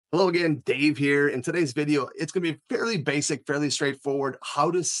Hello again, Dave here. In today's video, it's going to be fairly basic, fairly straightforward, how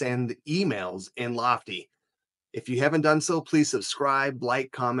to send emails in Lofty. If you haven't done so, please subscribe,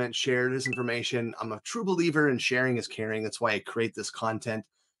 like, comment, share this information. I'm a true believer in sharing is caring. That's why I create this content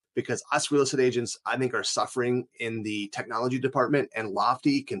because us real estate agents, I think, are suffering in the technology department, and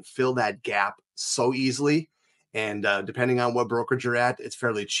Lofty can fill that gap so easily. And depending on what brokerage you're at, it's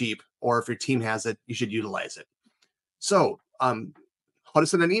fairly cheap. Or if your team has it, you should utilize it. So, how to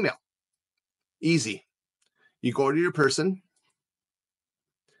send an email? Easy. You go to your person,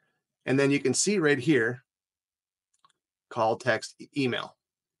 and then you can see right here, call, text, email.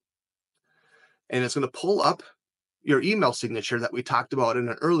 And it's going to pull up your email signature that we talked about in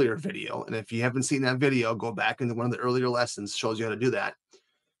an earlier video. And if you haven't seen that video, go back into one of the earlier lessons, shows you how to do that.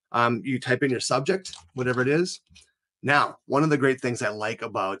 You type in your subject, whatever it is. Now, one of the great things I like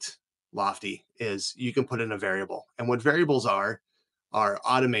about Lofty is you can put in a variable. And what variables are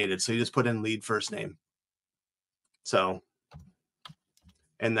automated. So you just put in lead first name. So,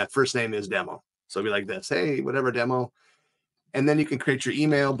 and that first name is demo. So it'll be like this, hey, whatever demo. And then you can create your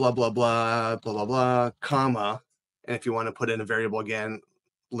email, blah, blah, blah, blah, blah, blah, comma. And if you want to put in a variable again,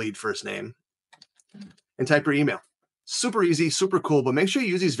 lead first name, and type your email. Super easy, super cool, but make sure you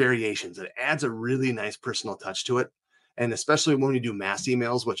use these variations. It adds a really nice personal touch to it. And especially when you do mass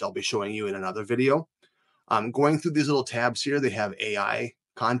emails, which I'll be showing you in another video. Going through these little tabs here, they have AI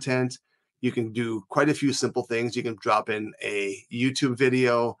content. You can do quite a few simple things. You can drop in a YouTube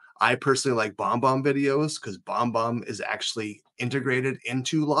video. I personally like BombBomb videos because BombBomb is actually integrated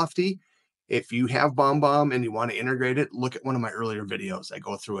into Lofty. If you have BombBomb and you want to integrate it, look at one of my earlier videos. I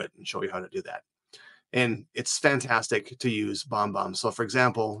go through it and show you how to do that. And it's fantastic to use BombBomb. So for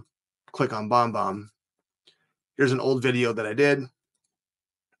example, click on BombBomb. Here's an old video that I did.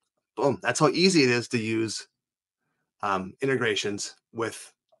 Boom. That's how easy it is to use integrations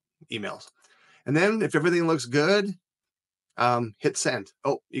with emails. And then if everything looks good, hit send.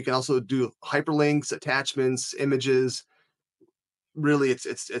 Oh, you can also do hyperlinks, attachments, images. Really,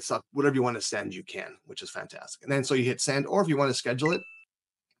 it's whatever you want to send, you can, which is fantastic. And then so you hit send, or if you want to schedule it,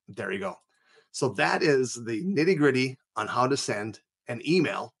 there you go. So that is the nitty gritty on how to send an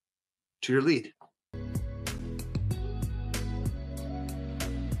email to your lead.